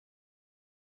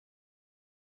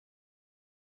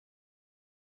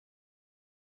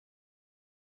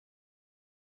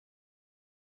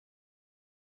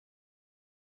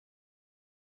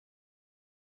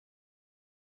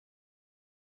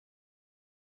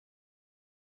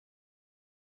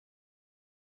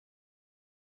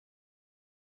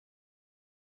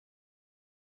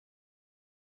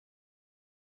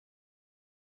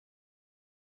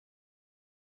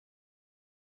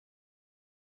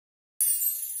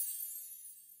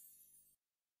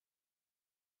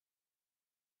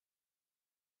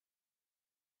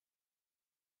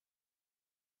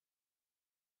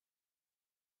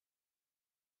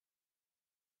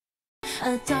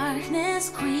A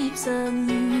darkness creeps, a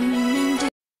looming doom.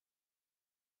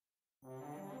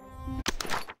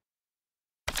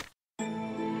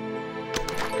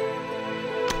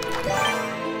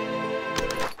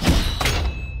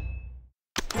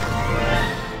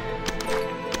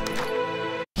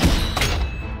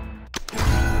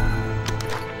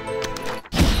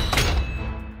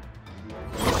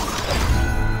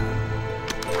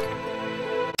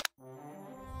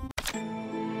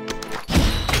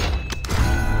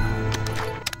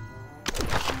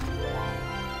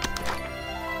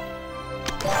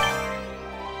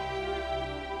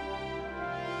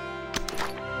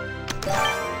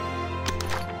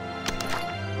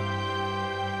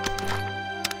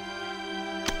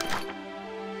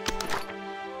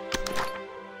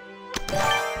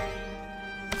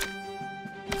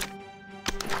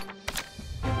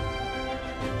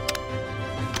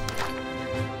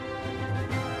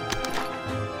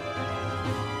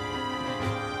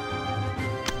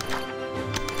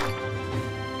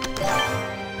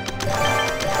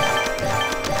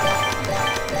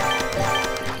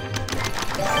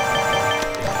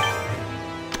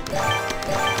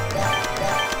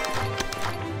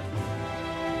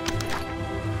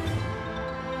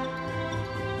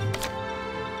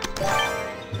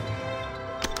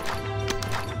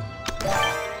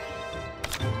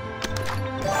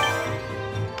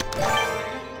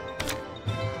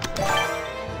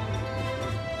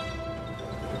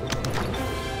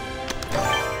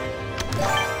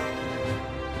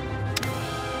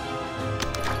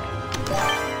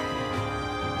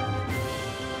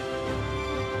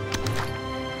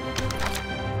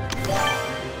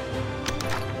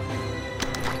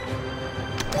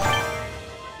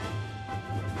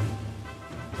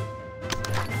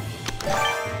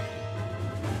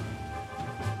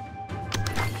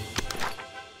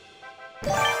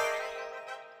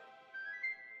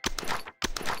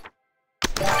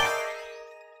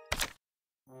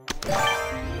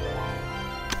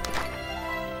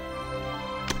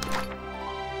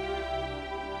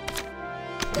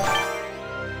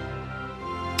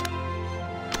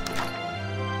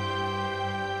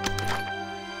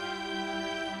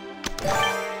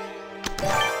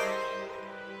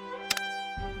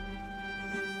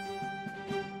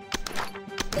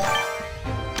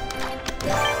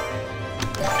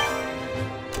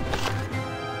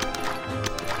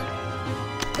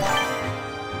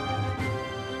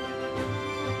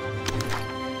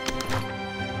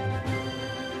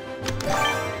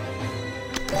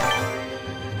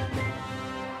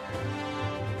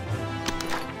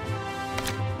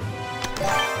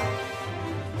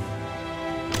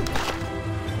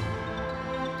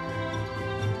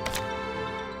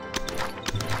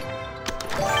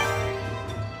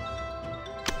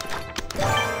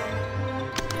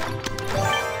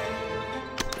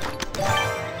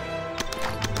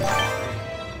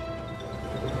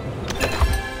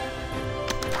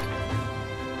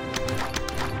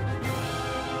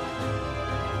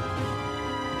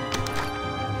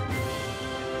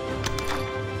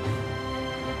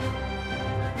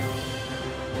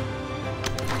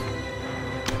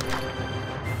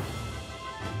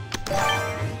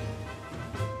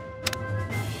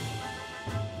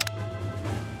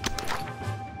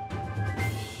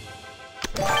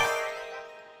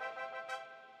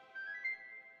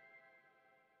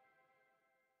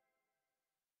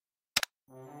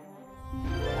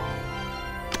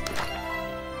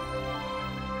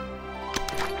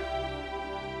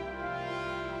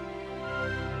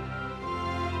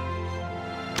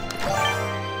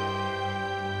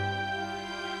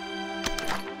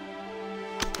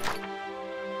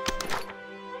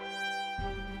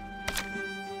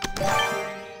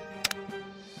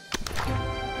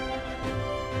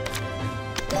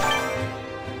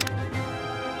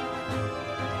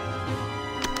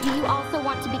 Do you also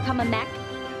want to become a mech?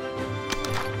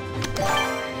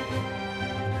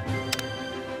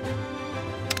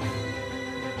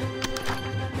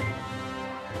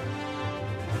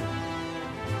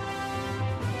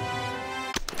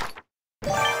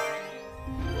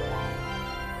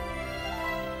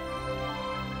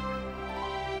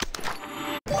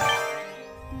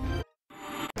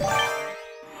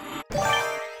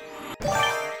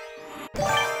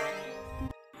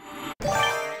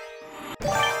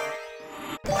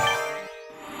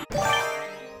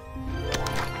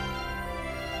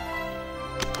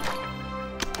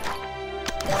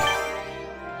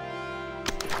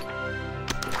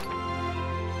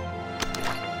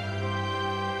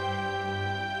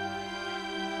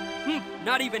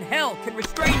 Not even hell can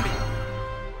restrain me!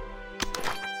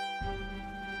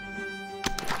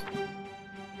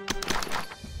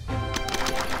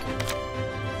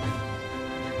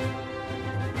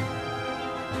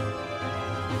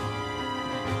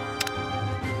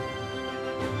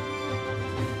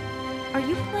 Are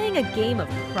you playing a game of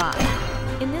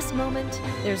pride? In this moment,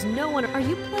 there's no one. Are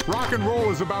you playing? Rock and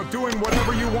roll is about doing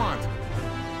whatever you want.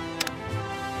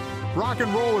 Rock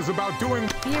and roll is about doing...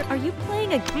 Here, are you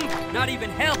playing a... Not even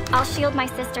hell. I'll shield my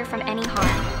sister from any harm.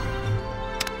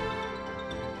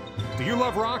 Do you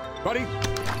love rock, buddy?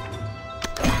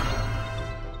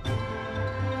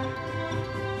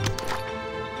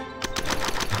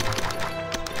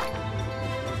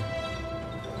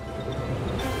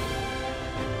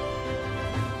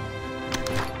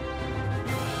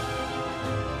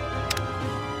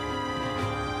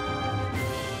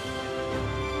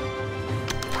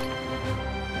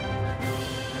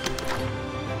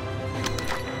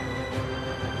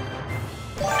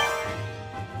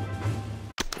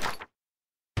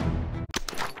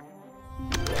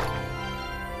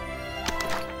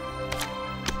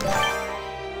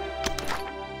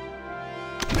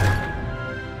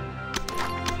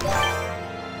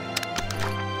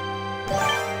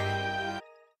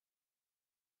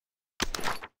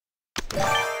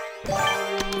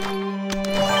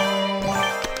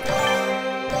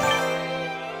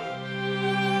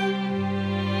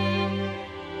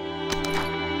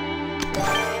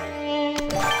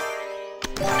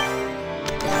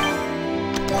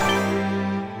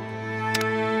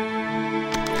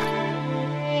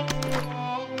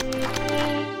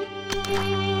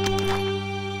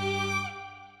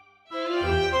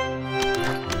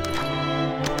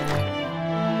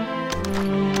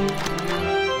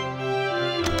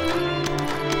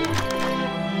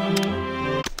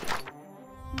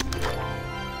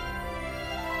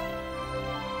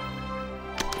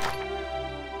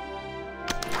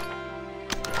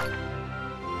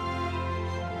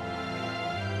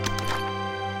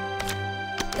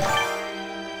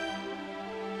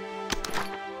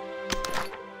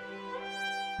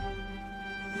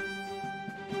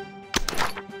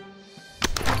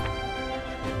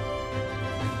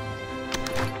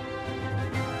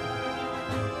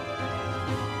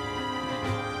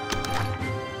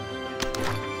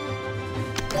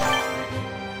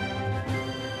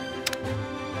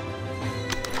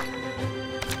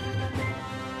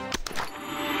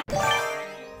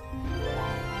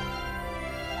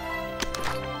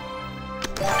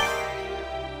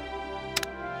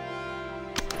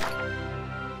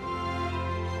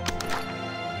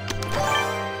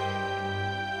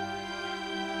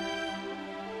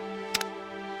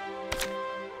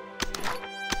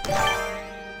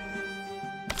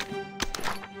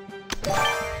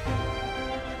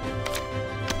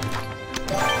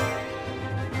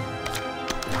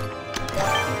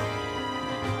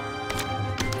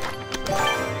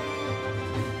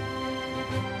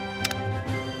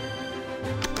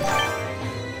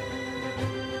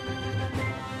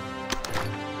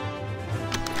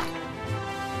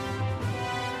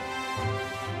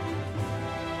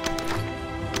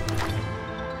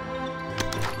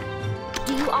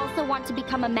 Do you also want to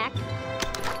become a mech?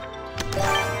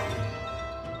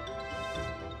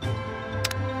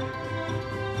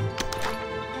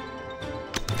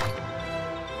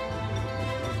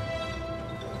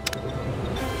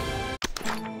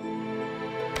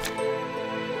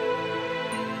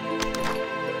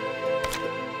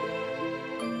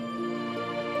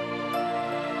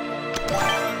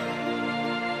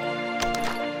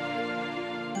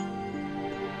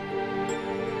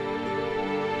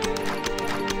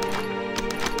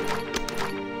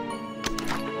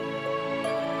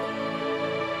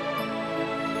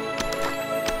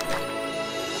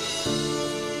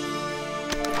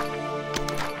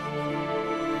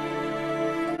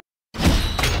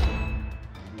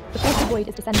 The void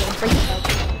is descending. Brace yourselves.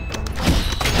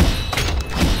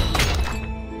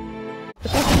 The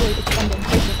force of void is descending.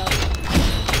 Brace yourselves.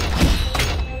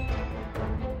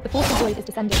 The force of void is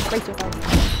descending. Brace yourselves.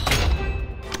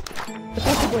 The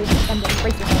force of void is descending.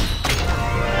 Brace yourselves.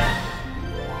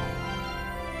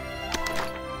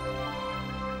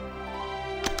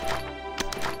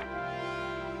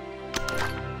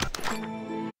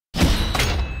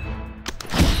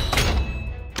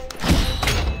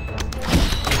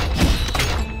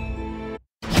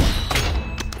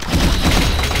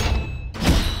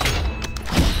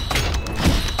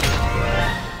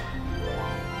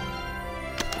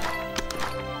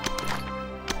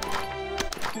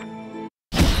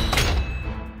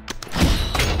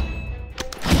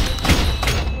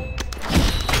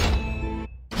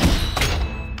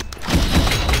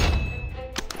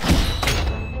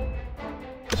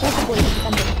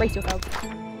 Brace yourselves.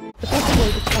 The force of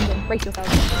void is descending. Brace yourselves.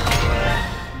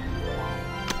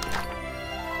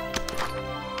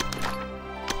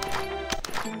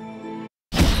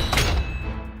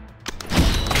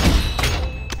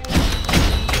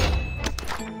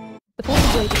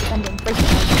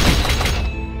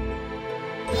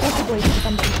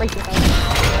 brace yourselves.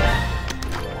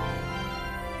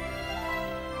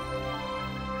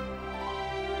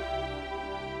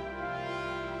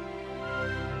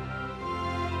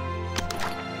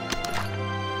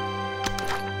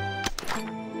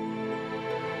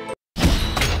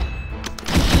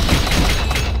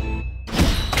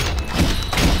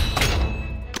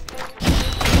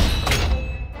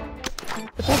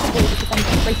 The portal void is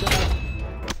descending. Brace yourselves.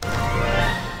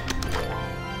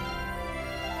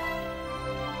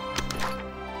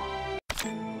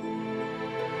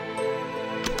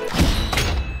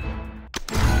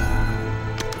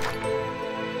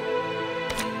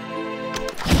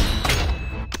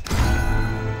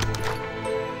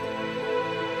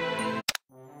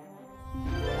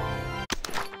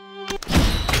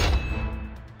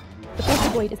 The portal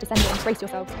void is descending. Brace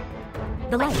yourselves.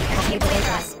 The light will pave the way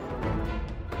for us.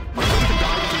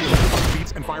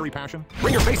 Beats and fiery passion.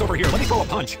 Bring your face over here. Let me throw a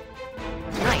punch.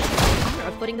 Right. The honor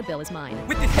of footing the bill is mine.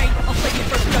 With this aim, I'll slay you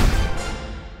first judge.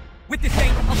 With this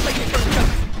aim, I'll slay you first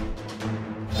judge.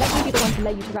 Let me be the one to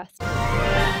lay you to rest.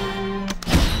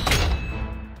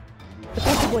 The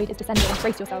portal void is descending.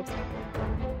 Brace yourselves.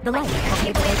 The light will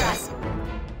pave the way for us.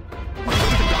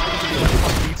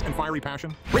 Beats and fiery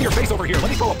passion. Bring your face over here. Let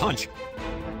me throw a punch.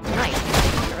 Right. The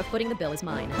honor of footing the bill is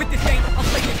mine. With this aim, I'll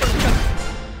slay you first judge.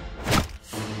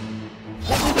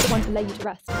 Let me be the one to lay you to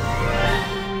rest.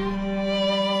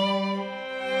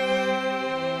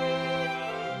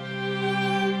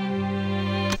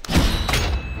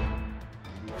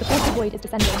 The portal void is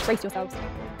descending. Brace yourselves.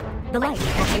 The light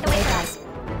will pave the way for us.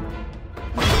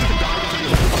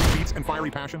 Beats and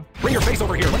fiery passion. Bring your face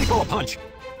over here. Let me throw a punch.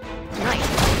 Right. The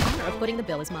honor of footing the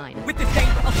bill is mine. With this aim,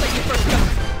 I'll slay you first judge.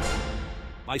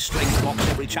 My strength mocks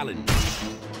every challenge.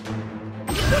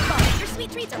 Goodbye. Your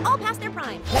sweet treats are all past their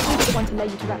prime. Let me be the one to lay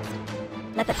you to rest.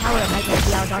 Let the power of Michael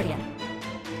be our guardian.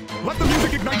 Let the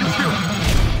music ignite your spirit.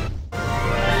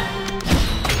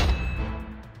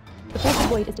 The portal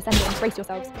void is descending. Brace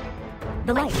yourselves.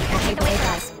 The light will pave the way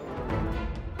for us.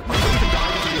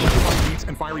 Beats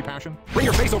and fiery passion. Bring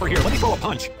your face over here. Let me throw a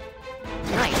punch.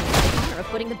 Right. The honor of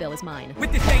footing the bill is mine.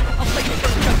 With this aim, I'll slay you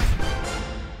first judge.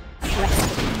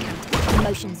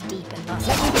 Emotions deep and lost.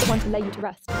 Let me be the one to lay you to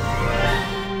rest.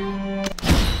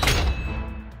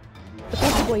 The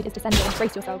portal void is descending.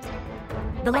 Brace yourselves.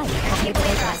 The light will pave the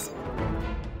way for us.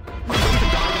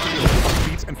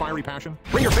 Beats and fiery passion.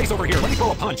 Bring your face over here. Let me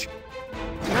throw a punch.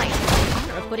 Right. The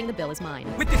honor of footing the bill is mine.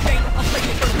 With this aim, I'll slay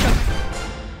you first judge.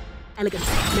 Elegance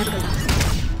never goes out.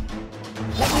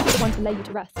 Let me be the one to lay you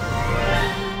to rest.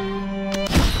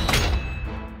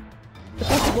 The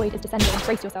portal void is descending.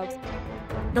 Brace yourselves.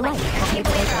 The light will pave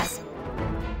the way for us.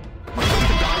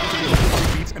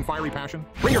 Beats and fiery passion.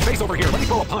 Bring your face over here. Let me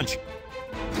throw a punch.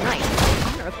 Right. The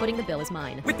honor of footing the bill is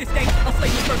mine. With this aim, I'll slay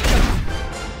you first judge.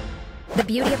 The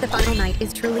beauty of the final night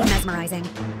is truly mesmerizing.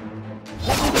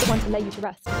 Let me be the one to lay you to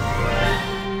rest.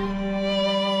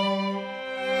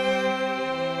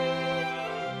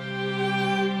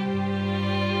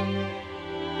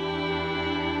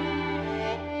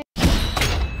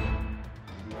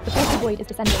 The portal void is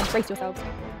descending. Brace yourselves.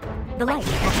 The light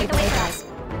will pave the way for us.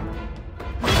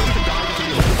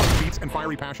 Beats and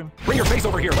fiery passion. Bring your face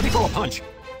over here. Let me throw a punch.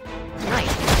 Right.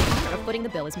 The honor of footing the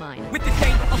bill is mine. With this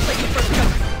aim, I'll slay you first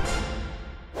judge.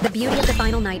 The beauty of the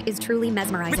final night is truly With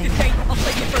mesmerizing. this aim, I'll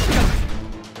slay you first judge.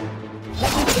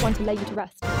 Let me be the one to lay you to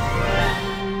rest.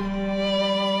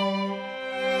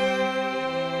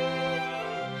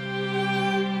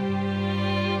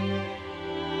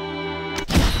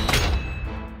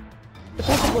 The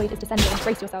portal void is descending.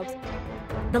 Brace yourselves.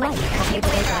 The light will pave the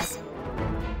way for us.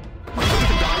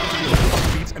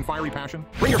 Beats and fiery passion.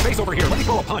 Bring your face over here. Let me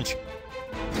throw a punch.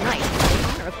 Right. The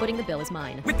honor of footing the bill is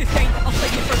mine. With this aim, I'll slay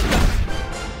you first judge.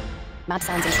 Mad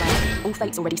sounds in shroud. All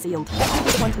fates already sealed. Let me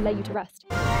be the one to lay you to rest.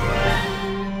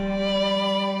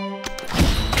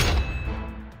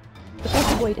 The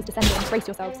portal void is descending. Brace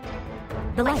yourselves.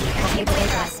 The light will pave the way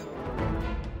for us.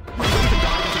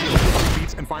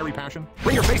 Beats and fiery passion.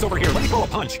 Bring your face over here. Let me throw a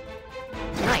punch.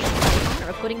 Right. The honor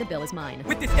of footing the bill is mine.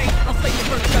 With this aim, I'll slay you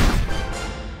first judge.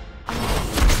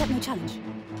 Accept no challenge.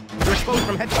 You're exposed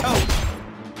from head to toe.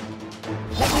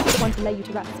 Let me be the one to lay you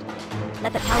to rest.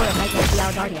 Let the power of Michael be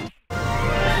our guardian.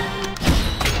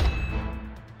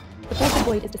 The portal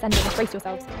void is descending. Brace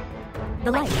yourselves.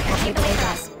 The light will pave the way for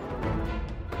us.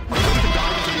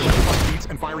 Beats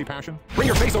and fiery passion. Bring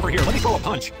your face over here. Let me throw a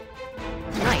punch.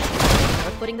 Right. The honor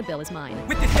of footing the bill is mine.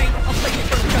 With this aim, I'll slay you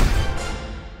first judge.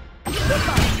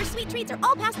 Goodbye. Your sweet treats are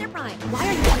all past their prime. Why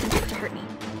are you wanting to hurt me?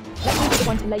 Let me be the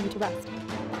one to lay you to rest.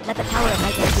 Let the power of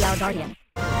Michael be our guardian.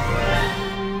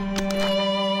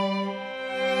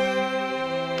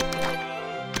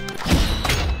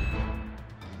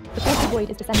 void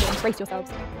is descending. Brace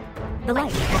yourselves. The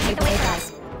light will pave the way,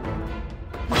 guys.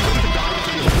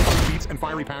 Beats and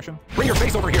fiery passion. Bring your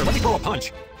face over here. Let me throw a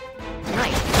punch.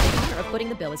 Tonight, the honor of footing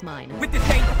the bill is mine. With this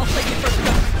game, I'll play you first.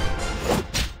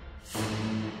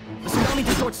 The tsunami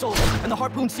distorts souls, and the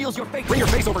harpoon seals your fate. Bring your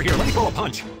face over here. Let me throw a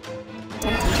punch.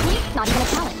 Temptation? Not even a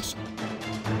challenge.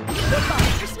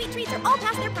 Goodbye. Your sweet treats are all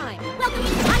past their prime. Welcome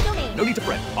to my domain. No need to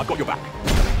fret. I've got your back.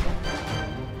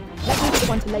 Let me be the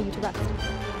one to lay you to rest.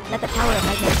 Let the power of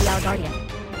nightmare be our guardian.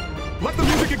 Let the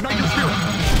music ignite your spirit.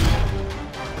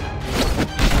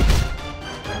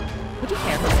 Would you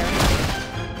care for ceremony?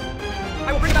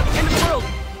 I will bring about the end of the world.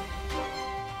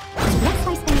 Let's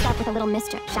spice things up with a little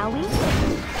mischief, shall we? Feel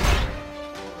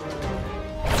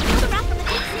the wrath from the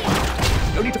deep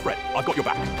sea. No need to fret. I've got your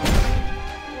back.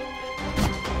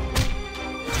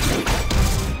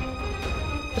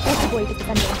 The force of void is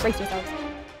descending. Brace yourselves.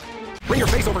 Bring your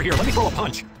face over here. Let me throw a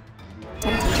punch.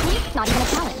 Temptation? Not even a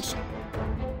challenge.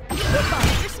 Goodbye.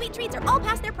 Your sweet treats are all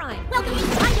past their prime. Welcome to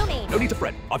my domain. No need to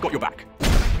fret. I've got your back.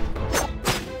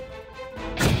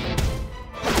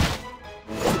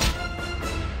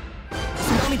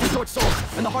 Tsunami distorts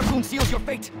souls, and the harpoon seals your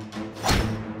fate.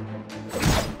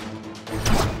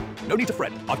 No need to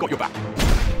fret. I've got your back.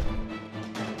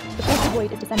 The force of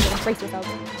void is descending. Brace yourselves.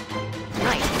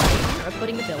 Tonight, the honor of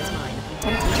footing the bill is mine.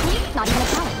 Temptation? Not even a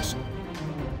challenge.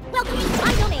 Welcome to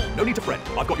my domain. No need to fret.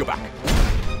 I've got your back.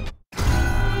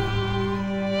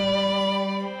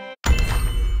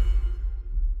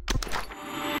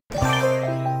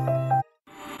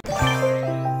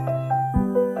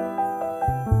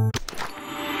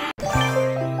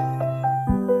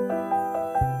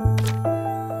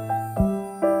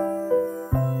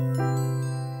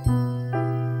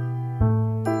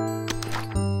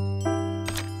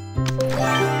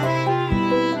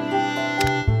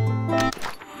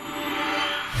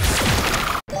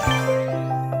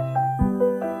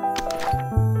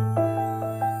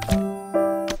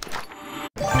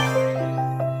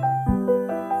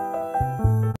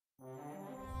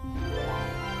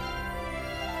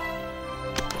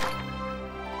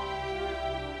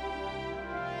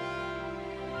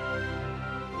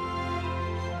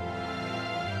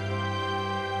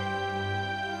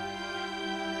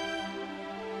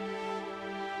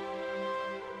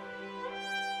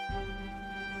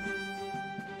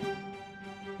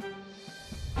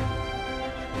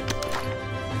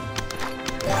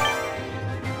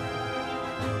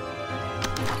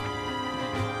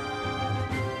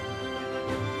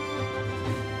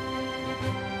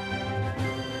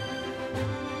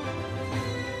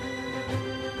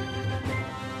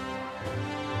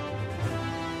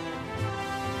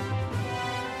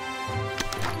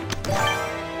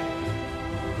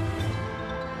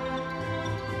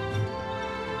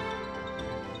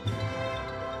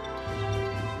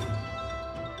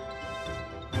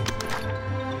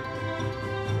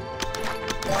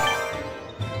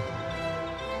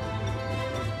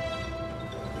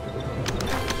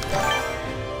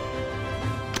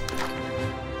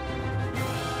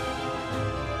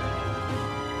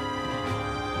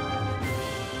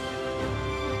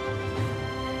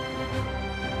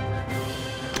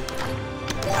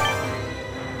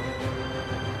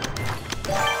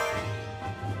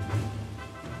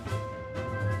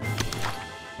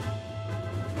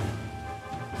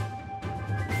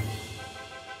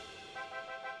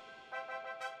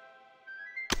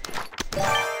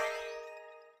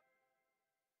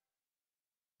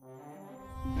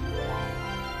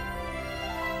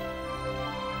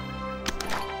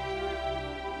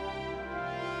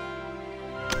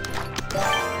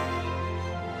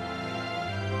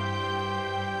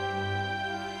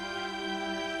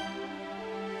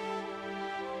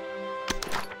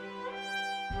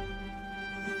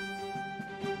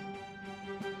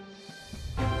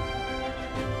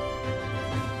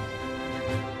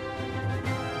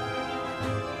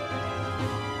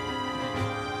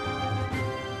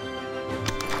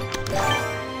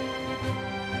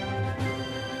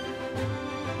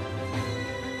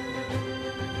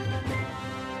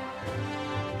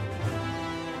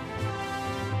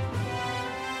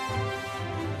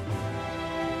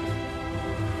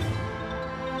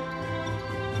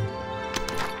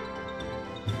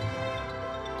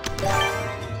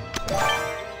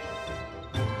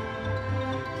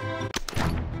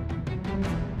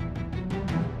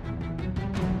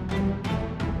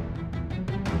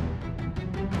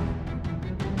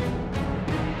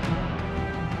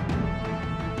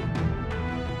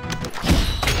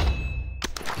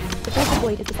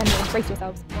 void is descending. Brace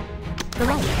yourselves. The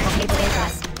light will pave the way for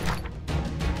us.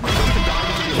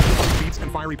 Beats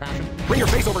and fiery passion. Bring your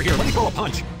face over here. Let me throw a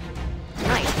punch.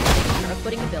 Tonight, Or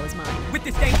footing the bill is mine. With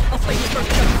this game, I'll slay you first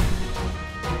judge.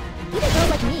 Even girls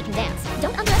like me can dance.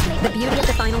 Don't underestimate The beauty of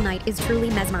the final night is truly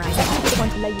mesmerizing. Let me be the one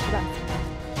to lay you to rest.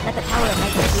 Let the power of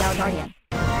Nightmare be our guardian.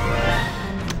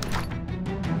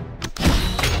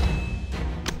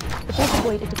 The force of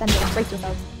void is descending. Brace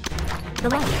yourselves. The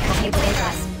light will pave the way for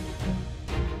us.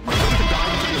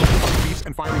 Beats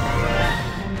and fiery passion.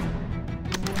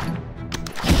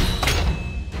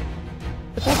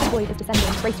 The force of void is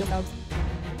descending. Brace yourselves.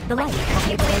 The light will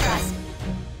pave the way for us.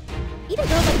 Even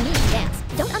girls like me can dance.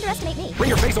 Don't underestimate me. Bring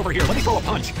your face over here. Let me throw a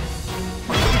punch.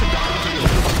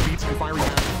 Beats and fiery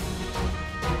passion.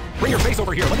 Bring your face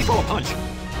over here. Let me throw a punch.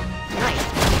 Nice.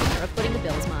 Or footing the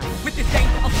bill is mine. With this game,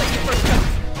 I'll slay you first judge.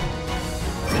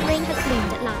 The rain has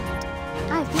gleamed at last.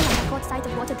 I feel like I caught sight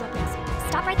of water droplets.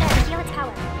 Stop right there and feel its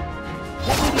power.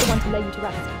 Let me be the one to lay you to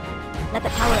rest. Let the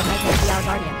power of Nightmare be our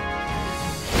guardian.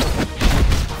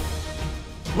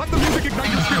 Let the music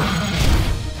ignite your spirit.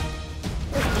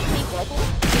 Deep whirlpool,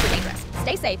 super dangerous.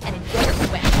 Stay safe and enjoy your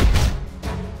swim.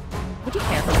 Would you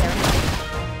care for Sarah?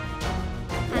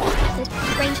 As expected,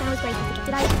 the rain shower was great.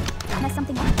 Did I mess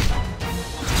something up?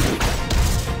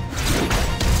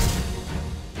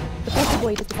 The force of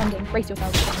void is descending. Brace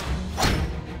yourselves.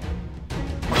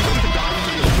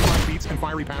 Beats and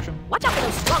fiery passion. Watch out for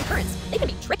those strong currents. They can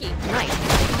be tricky. Nice.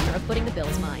 Or footing the bill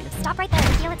is mine. Stop right there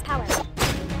and feel its power.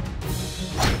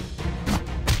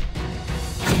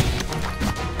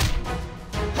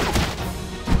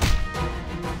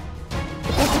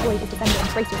 The force of void is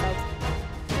descending. Brace yourselves.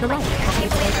 The light will pave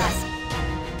the way for us.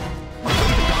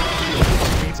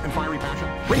 Beats and fiery passion.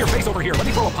 Bring your face over here. Let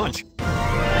me throw a punch.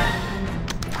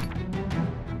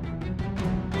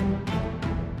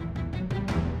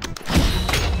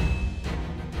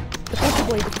 The force of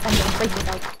void is descending. Brace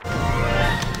yourselves.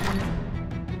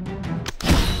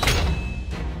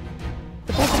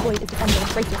 The force of void is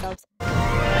descending. Brace yourselves.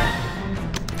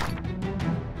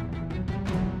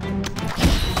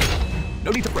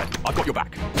 No need to fret. I've got your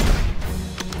back.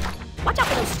 Watch out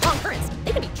for those strong currents.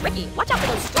 They can be tricky. Watch out for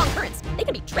those strong currents. They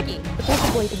can be tricky. The force of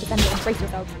void is descending. Brace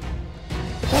yourselves.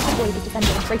 The force of void is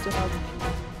descending. Brace yourselves.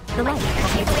 The light will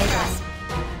pave the way for us.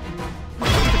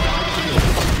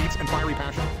 Beats and fiery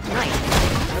passion. Nice.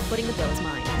 Or footing the bill is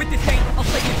mine. With this game, I'll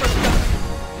slay you first judge.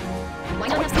 Why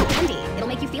not have some candy? It'll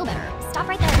make you feel better. Stop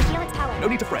right there and feel its power. No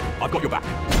need to fret. I've got your back.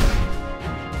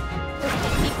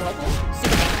 Deep whirlpool,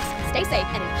 super dangerous. Stay safe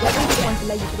and enjoy Let me your be the one swim. to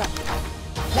lay you to rest.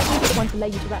 Let me be the one to lay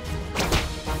you to rest.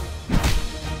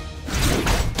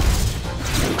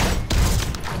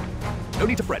 No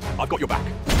need to fret. I've got your back.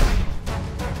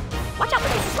 Watch out for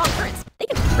those strong currents. They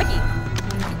can be tricky.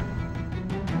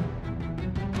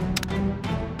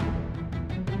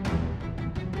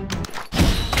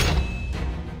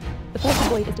 The force of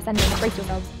void is descending. Brace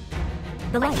yourselves.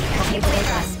 The light will pave the way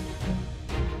for us.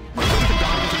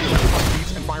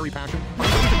 Beats and fiery passion.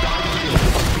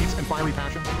 Beats and fiery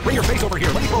passion. Bring your face over here.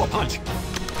 Let me throw a punch.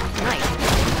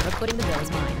 Nice. Or footing the bill is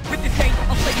mine. With this game,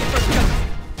 I'll slay you first judge.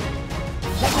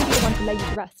 Let me be the one to lay you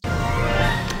to rest.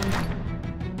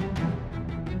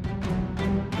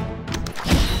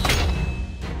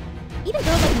 Even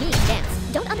girls like me can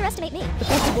dance. Don't underestimate me. The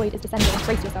force of void is descending.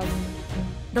 Brace yourselves.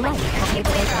 The light will pave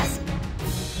the way for us.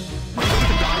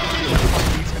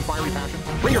 Beats and fiery passion.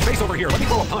 Bring your face over here. Let me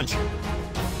throw a punch.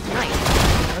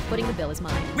 Nice. Or footing the bill is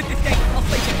mine. With this game, I'll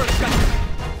slay you first judge.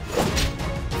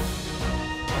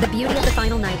 The beauty of the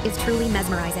final night is truly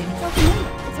mesmerizing. So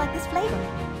familiar. It's like this flavor.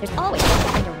 There's always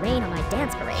something to rain on my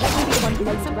dance parade. Let me be the one to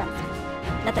lay you to rest.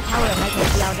 Let the power of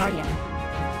Nightmare be our guardian.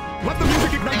 Let the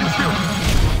music ignite your spirit.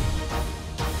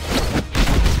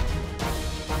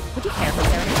 Would you care for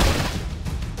Sarah?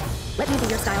 Let me be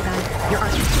your style guide, your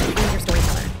artist, and your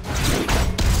storyteller.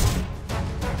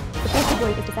 The force of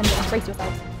void is descending. Brace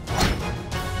yourselves.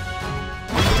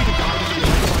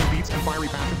 Beats and fiery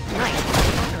passion. Nice.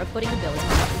 Or footing the bill is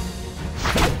mine.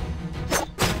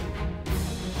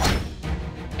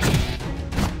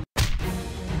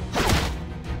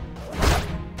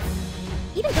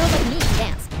 Even girls like me can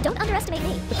dance. Don't underestimate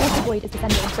me. The force of void is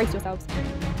descending. Brace yourselves.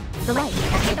 The light will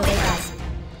pave the way for us.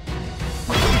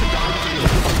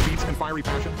 Beats and fiery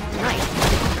passion. Nice.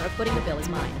 Or footing the bill is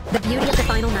mine. The beauty of the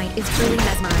final night is truly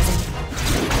mesmerizing.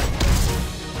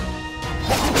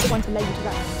 Let me be the one to lay you to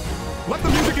rest. Let the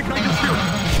music ignite your spirit.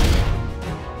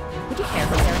 Would you care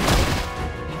for Sarah?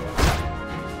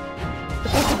 The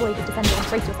force of void is descending.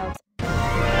 Brace yourselves.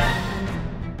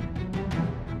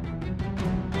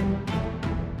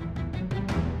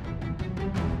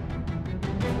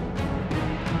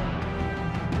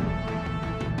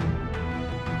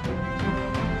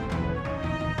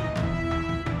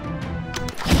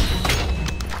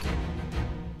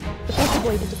 The force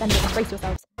void is descending. Brace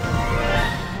yourselves.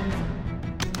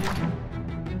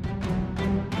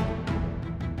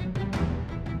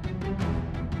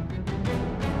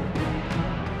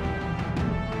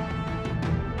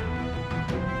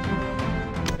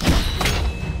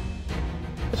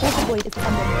 The force of void is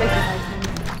descending. Brace yourselves.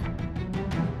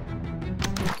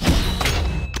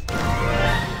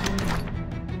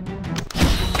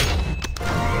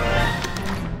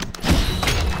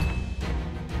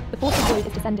 The force of void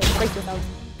is descending. Brace yourselves.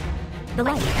 The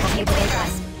light has made the way for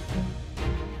us.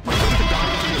 Ready to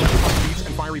dive into the abyss of heat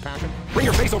and fiery passion? Bring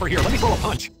your face over here. Let me throw a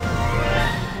punch.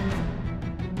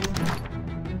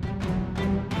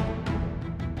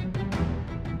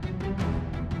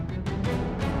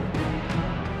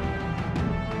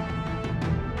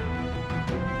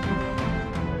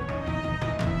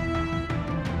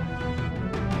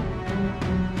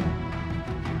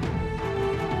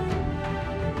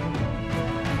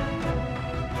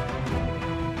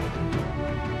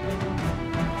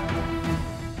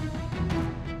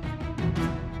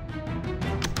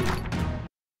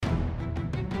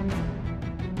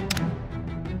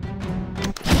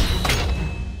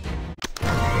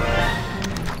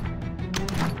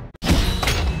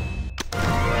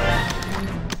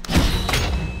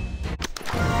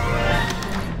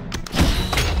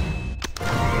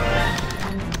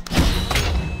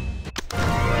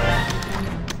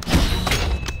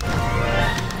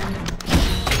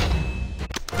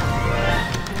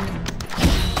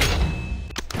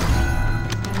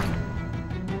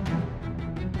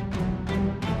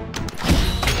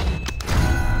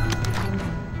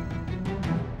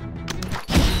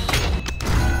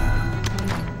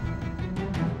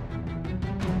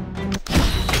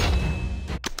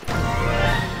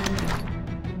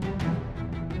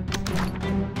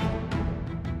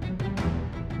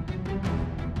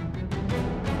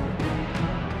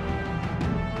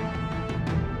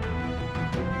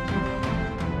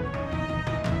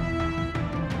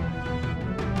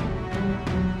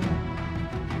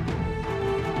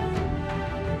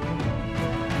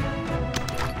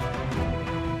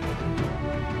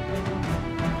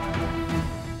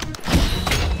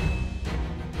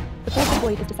 The force of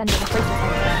void is descending. Brace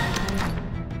yourselves.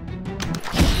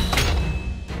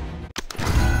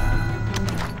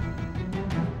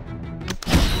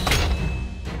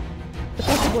 The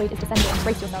force of void is descending.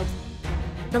 Brace yourselves.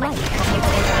 The light has made the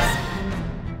way for us.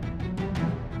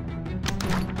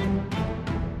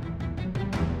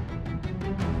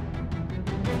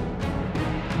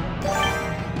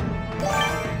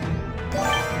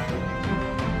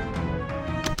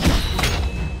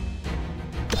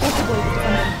 The force of void is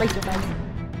descending. Brace yourselves.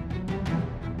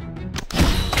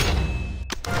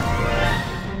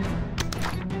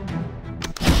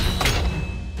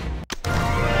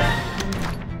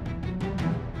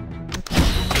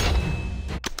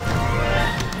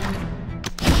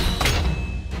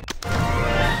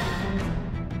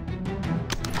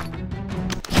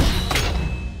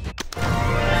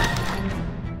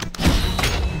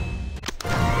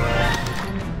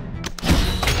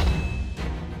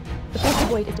 The force of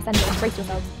void is descending. Brace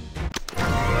yourselves.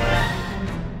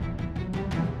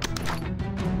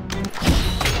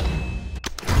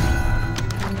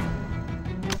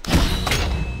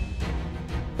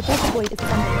 The force of void is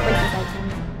descending. Brace yourselves.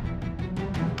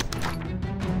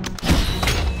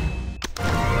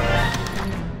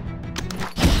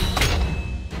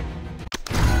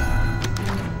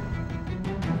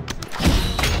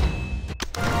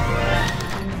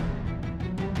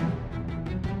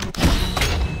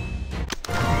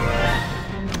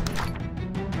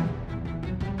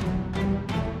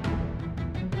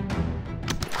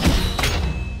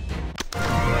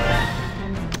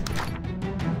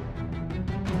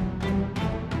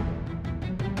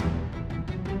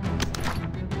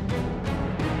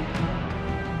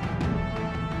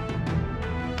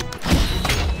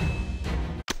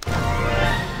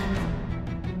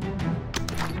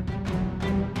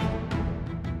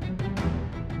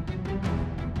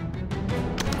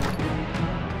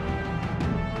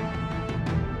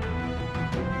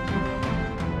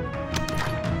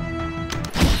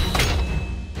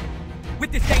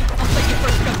 With disdain, I'll slay your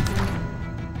first ghost.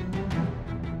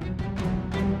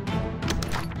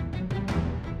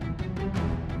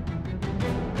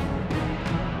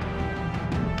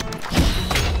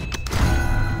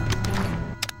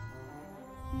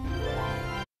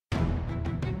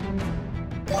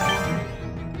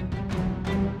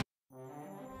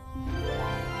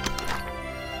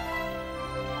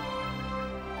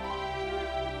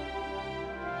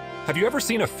 Have you ever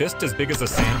seen a fist as big as a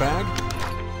sandbag?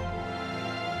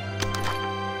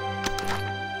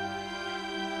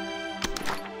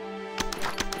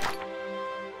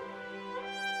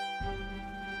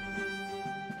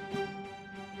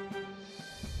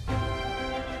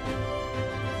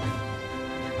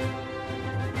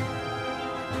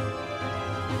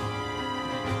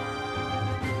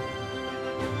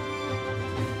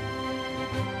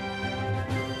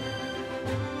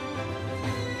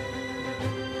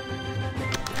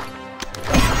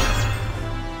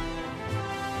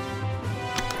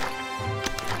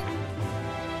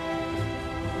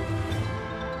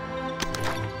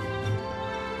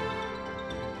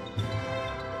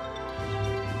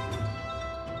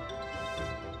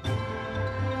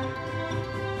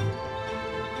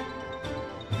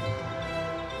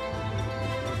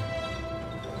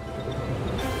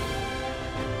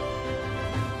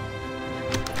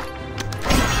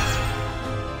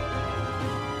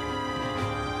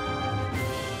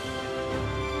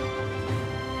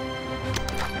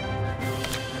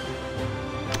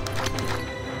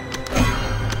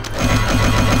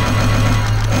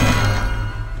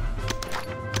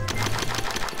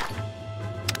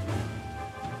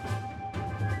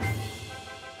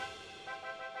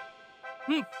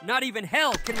 Not even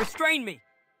hell can restrain me!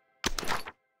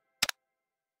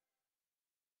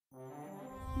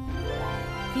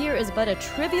 Fear is but a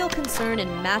trivial concern in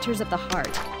matters of the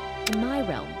heart. In my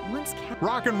realm, once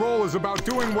Rock and roll is about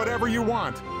doing whatever you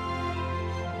want.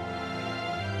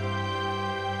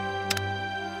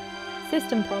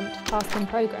 System prompt, task in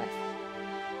progress.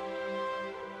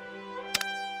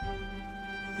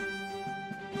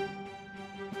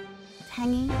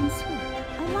 Tangy and sweet.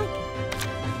 I like it.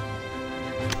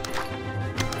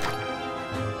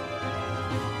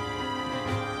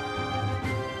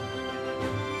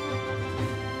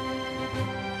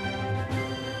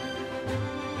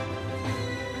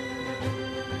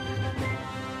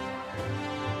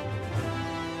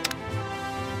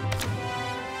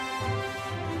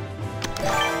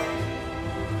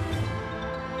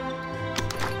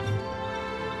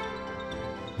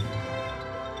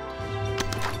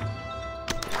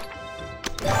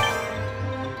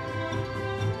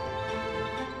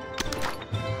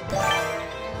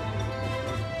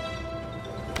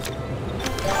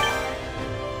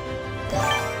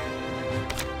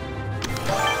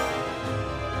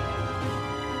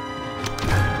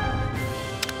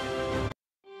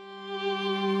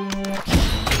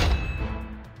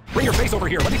 Bring your face over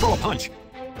here. Let me throw a punch.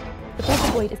 The portal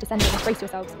void is descending. Brace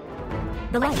yourselves.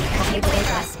 the light will pave the way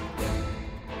for us.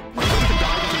 You can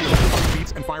dive into the abyss of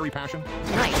defeats and fiery passion.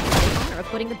 Tonight, the honor of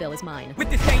footing the bill is mine. With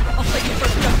disdain, I'll slay you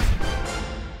first.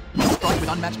 Strike with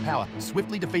unmatched power,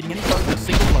 swiftly defeating any foe with a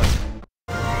single blow.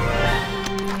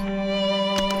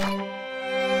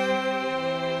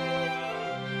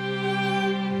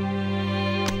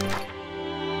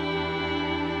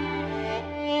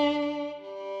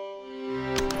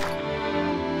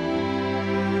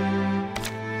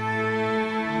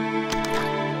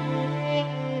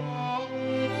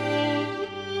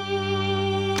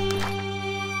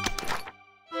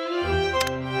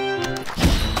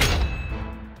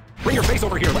 Bring your face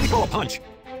over here. Let me throw a punch.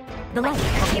 The light will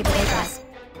pave the way for us.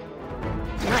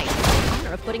 Tonight, the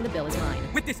honor of footing the bill is mine.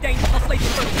 With disdain, I'll slay you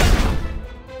first.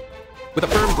 With a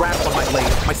firm grasp on my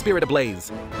blade, my spirit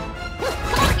ablaze.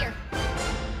 Come over here.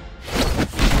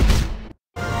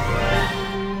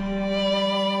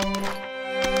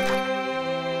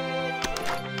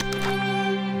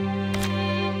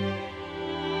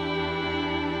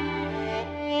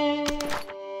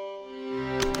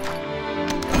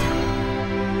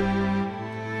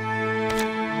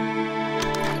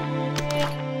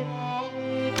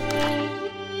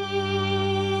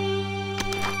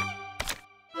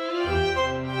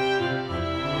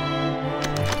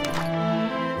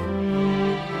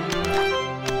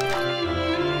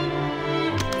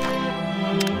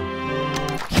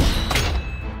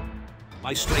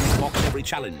 My strength mocks every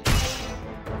challenge.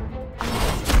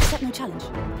 Accept no challenge.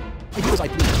 I do as I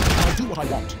please, and I do what I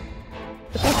want.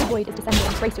 The portal void is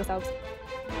descending. Brace yourselves.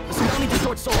 The tsunami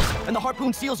distorts souls, and the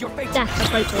harpoon seals your fate. Death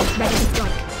approaches, ready to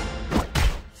strike.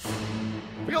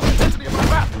 Feel the intensity of my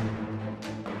wrath!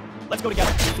 Let's go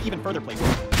together to even further places.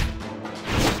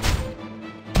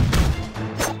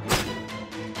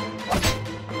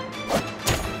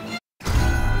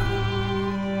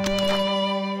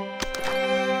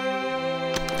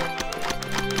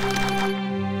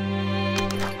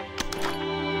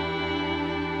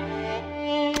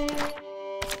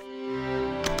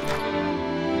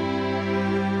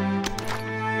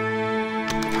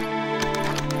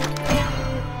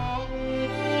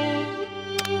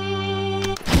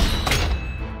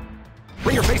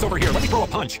 Bring your face over here. Let me throw a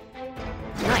punch.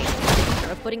 Tonight, the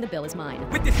honor of footing the bill is mine.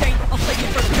 With disdain, I'll slay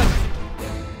you first.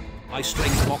 My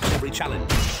strength mocks every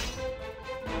challenge.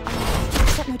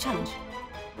 Accept no challenge.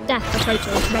 Death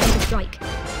approaches, ready to strike.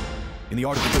 In the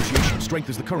art of negotiation, strength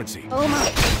is the currency. Oh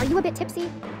my, are you a bit tipsy?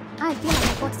 I feel like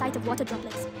I caught sight of water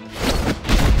droplets.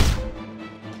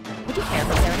 Would you care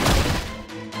for Serenity?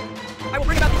 I will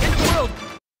bring about the end of the world.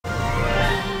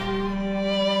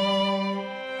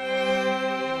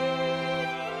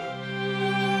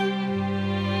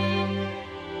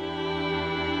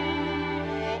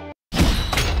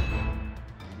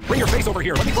 Bring your face over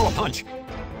here. Let me throw a punch.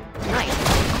 Tonight,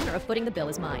 the honor of footing the bill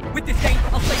is mine. With disdain,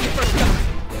 I'll slay you first.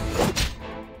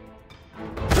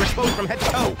 You're exposed from head to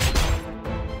toe.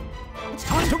 It's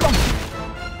time to rumble.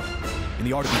 In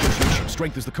the art of negotiation,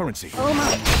 strength is the currency. Oh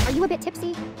my, are you a bit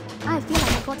tipsy? I feel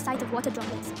like I caught sight of water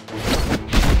droplets.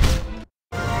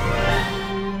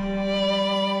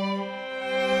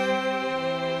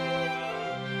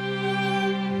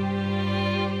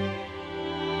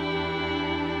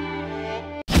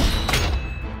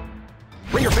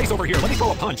 Bring your face over here. Let me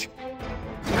throw a punch.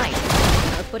 Tonight, the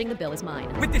honor of footing the bill is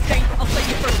mine. With disdain, I'll slay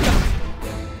you first.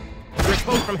 You're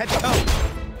exposed from head to toe.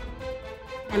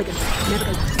 Elegance never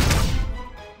goes.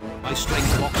 My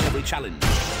strength mocks every challenge.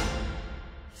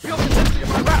 Feel the intensity of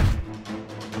my wrath!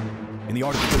 In the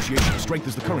art of negotiation, strength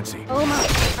is the currency. Oh my,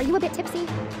 are you a bit tipsy?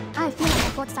 I feel like I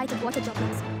caught sight of water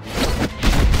droplets.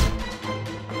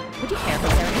 Would you care for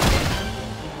Serenity?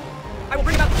 I will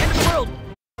bring about the end of the world!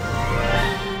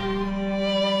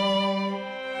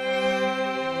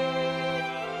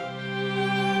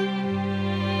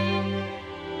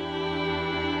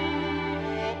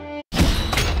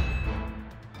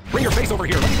 Bring your face over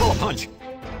here. Let me throw a punch.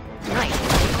 Right.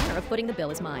 The honor of footing the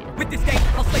bill is mine. With this game,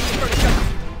 I'll slay the infernal judges!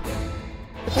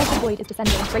 The force of void is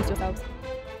descending. Brace yourselves.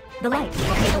 The light will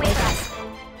Take take away away us.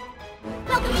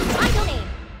 Welcome to my domain.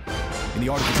 In the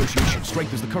art of negotiation,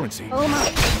 strength is the currency. Oh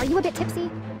my, are you a bit tipsy?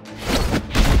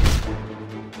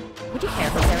 Would you care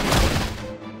for Serenity?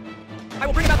 I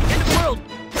will bring about the end of the world!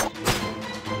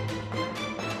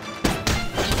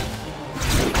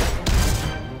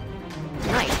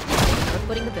 Right. The honor of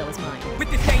footing the bill is mine. With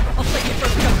this game, I'll slay the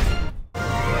infernal judges!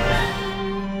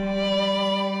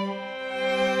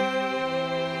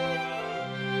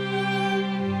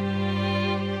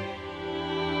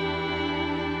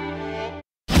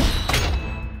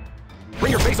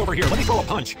 Bring your face over here. Let me throw a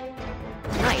punch.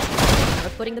 Right. The honor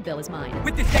of footing the bill is mine.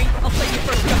 With this game, I'll slay the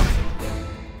infernal judges!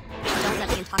 Don't let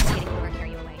the intoxicating lure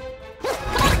carry you away.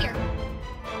 Come over here.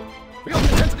 Feel the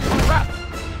intensity of my wrath!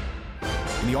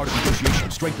 In the art of negotiation,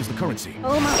 strength is the currency.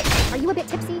 Oh my, are you a bit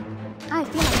tipsy? I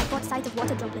feel like I caught sight of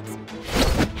water droplets.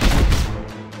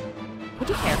 Would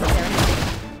you care for Serenity?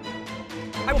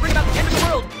 I will bring about the end of the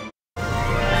world!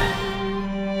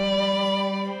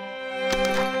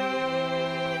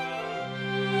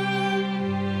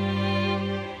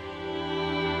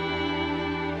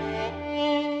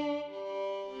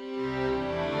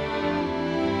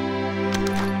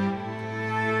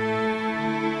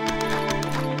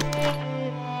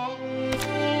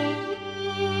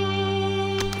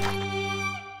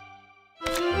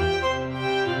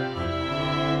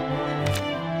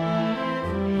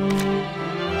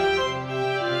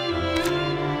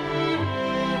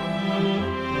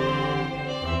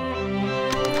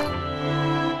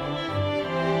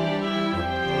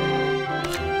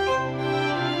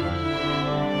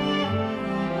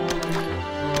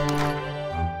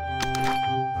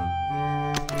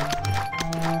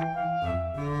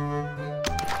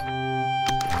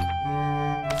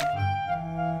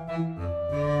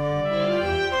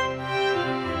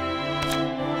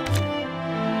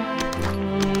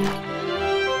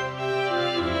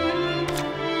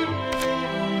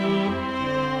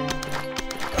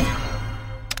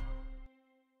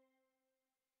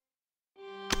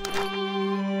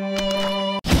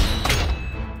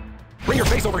 Bring your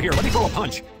face over here. Let me throw a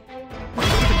punch. Are you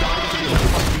ready to dive into the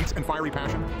abyss of deeds and fiery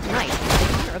passion? Right.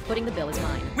 The honor of footing the bill is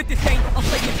mine. With this game, I'll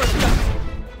slay the infernal judges!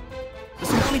 The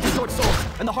tsunami distorts souls,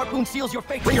 and the harpoon seals your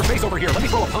fate! Bring your face over here. Let me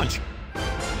throw a punch.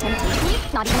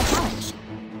 Temptation? Not even a challenge.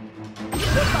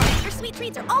 Goodbye. Your sweet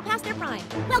treats are all past their prime.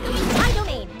 Welcome to my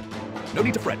domain. No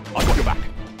need to fret. I've got your back.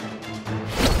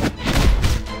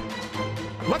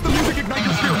 Let the music ignite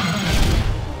your spirit.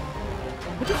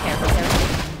 Would you care for Serenity?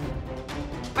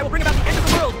 I will bring about the end of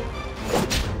the world!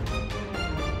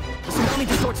 The tsunami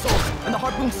distorts souls, and the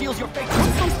harpoon seals your fate!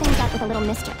 Let's spice things up with a little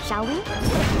mischief, shall we? Feel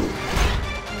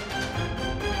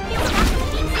the wrath of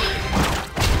the deep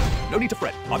sea. No need to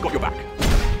fret. I've got your back.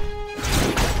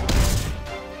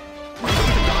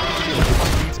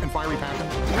 Deeds and fiery passion.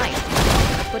 Right. The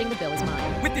honor of footing the bill is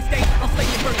mine. With this game, I'll slay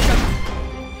the infernal judges!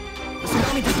 The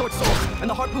tsunami distorts souls, and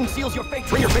the harpoon seals your fate!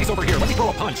 Bring your face over here. Let me throw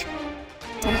a punch.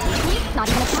 Temptation? Not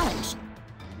even a challenge.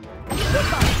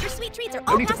 Goodbye. Your sweet treats are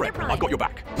No all need to past their fret. prime. I've got your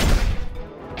back.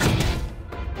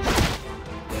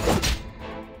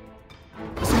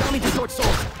 The tsunami distorts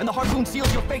souls, and the harpoon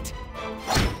seals your fate!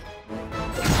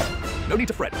 No need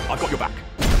to fret. I've got your back.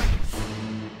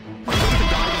 Are you ready to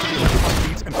dive into the abyss of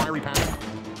deeds and fiery passion?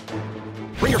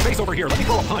 Bring your face over here. Let me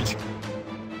throw a punch.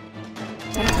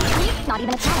 Temptation? Not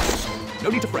even a challenge. No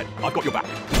need to fret. I've got your back.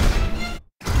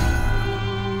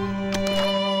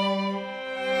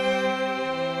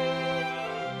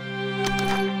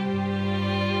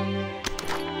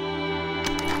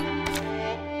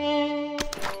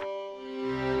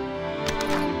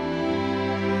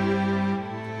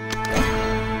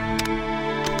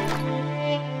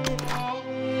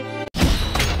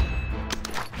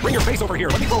 Bring your face over here.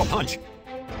 Let me throw a punch.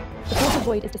 The force of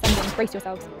void is descending. Brace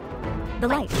yourselves. The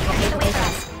light will take away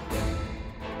us.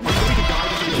 Are you ready to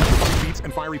dive into the abyss of deeds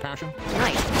and fiery passion?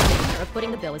 Right. The honor of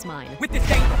footing the bill is mine. With this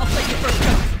game, I'll slay the infernal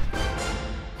judges!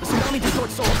 The tsunami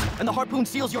distorts souls, and the harpoon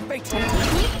seals your fate!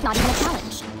 Temptation? Not even a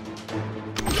challenge.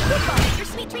 Goodbye! Your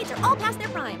sweet treats are all past their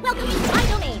prime. Welcome to my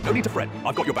domain. No need to fret.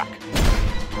 I've got your back.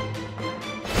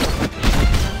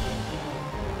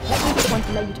 Let me be the one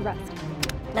to lay you to rest.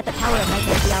 Let the power of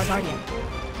Nightmare be our guardian.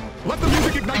 Let the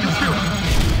music ignite your spirit.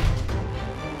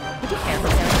 Would you care for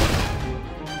Serenity?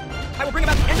 I will bring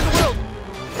about the end of the world!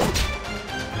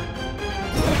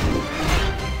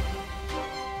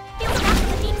 Feel the wrath of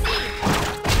the deep sea.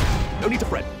 No need to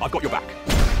fret. I've got your back.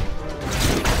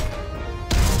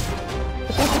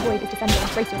 The force of void is descending.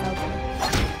 Brace yourselves.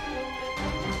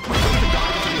 Ready to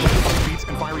dive into the electric beats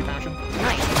and fiery passion?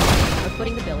 Nice. But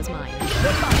footing the bill is mine.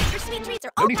 Goodbye! Your sweet treats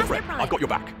are No all need to past their fret. prime. I've got your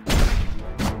back.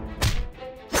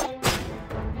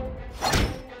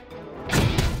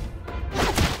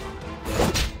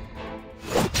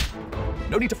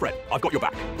 No need to fret. I've got your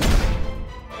back.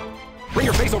 Bring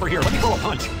your face over here. Let me throw a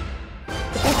punch.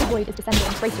 The force of void is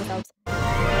descending. Brace yourselves.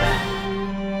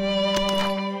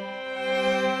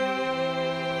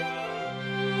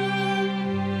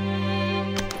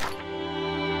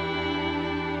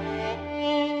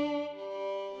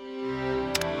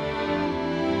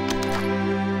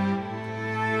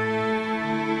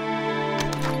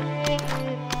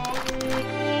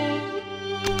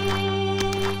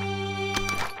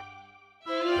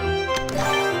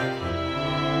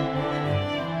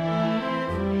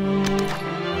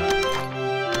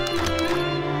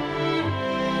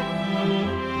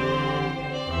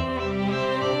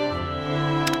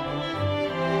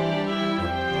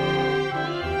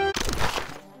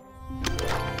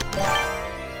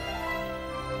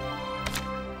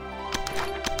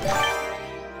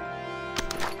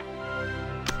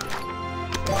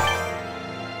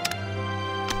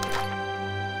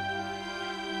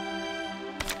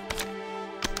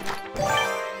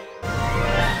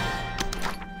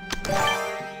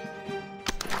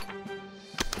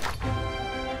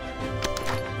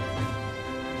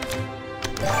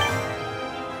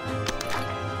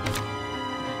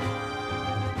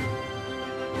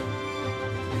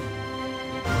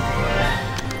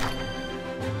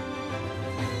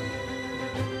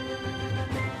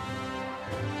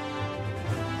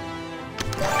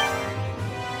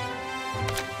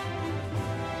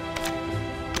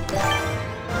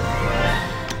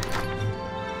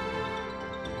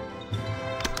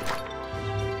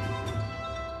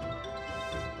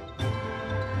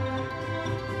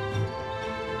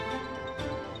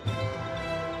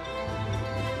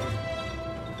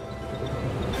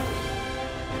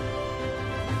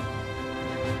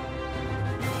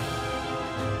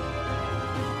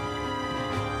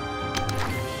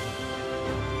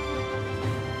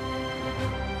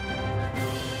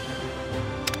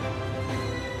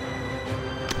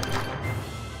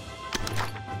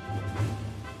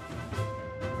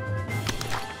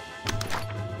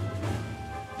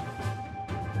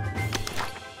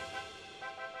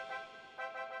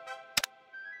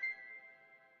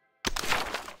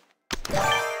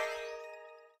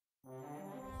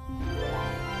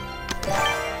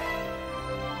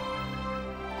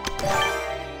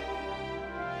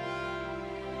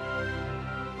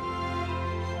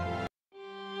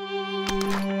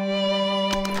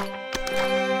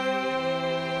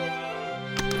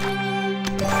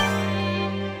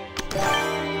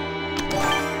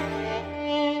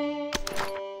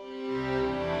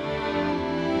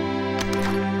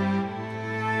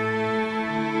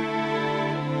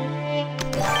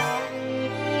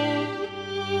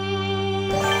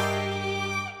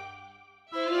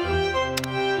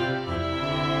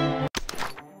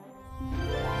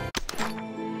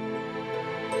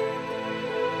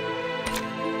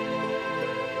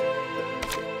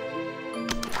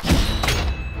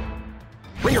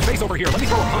 Bring your face over here. Let me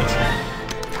throw a punch.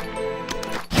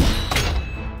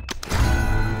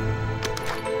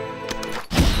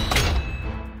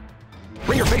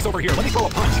 Bring your face over here. Let me throw a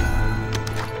punch.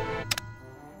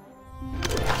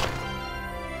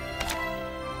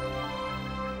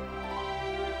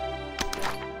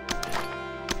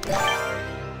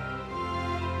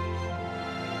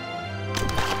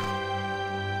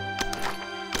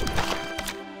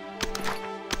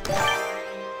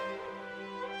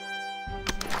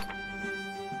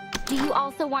 Do you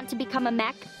also want to become a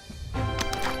mech?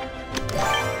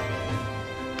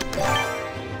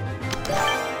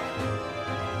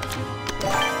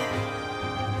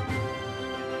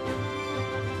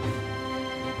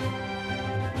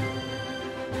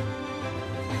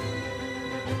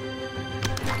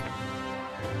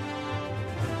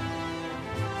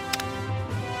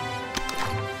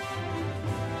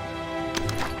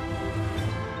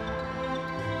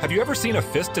 Have you ever seen a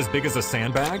fist as big as a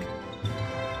sandbag?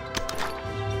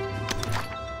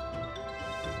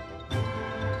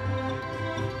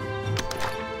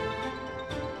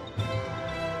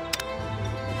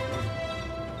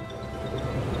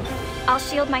 I'll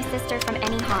shield my sister from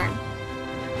any harm.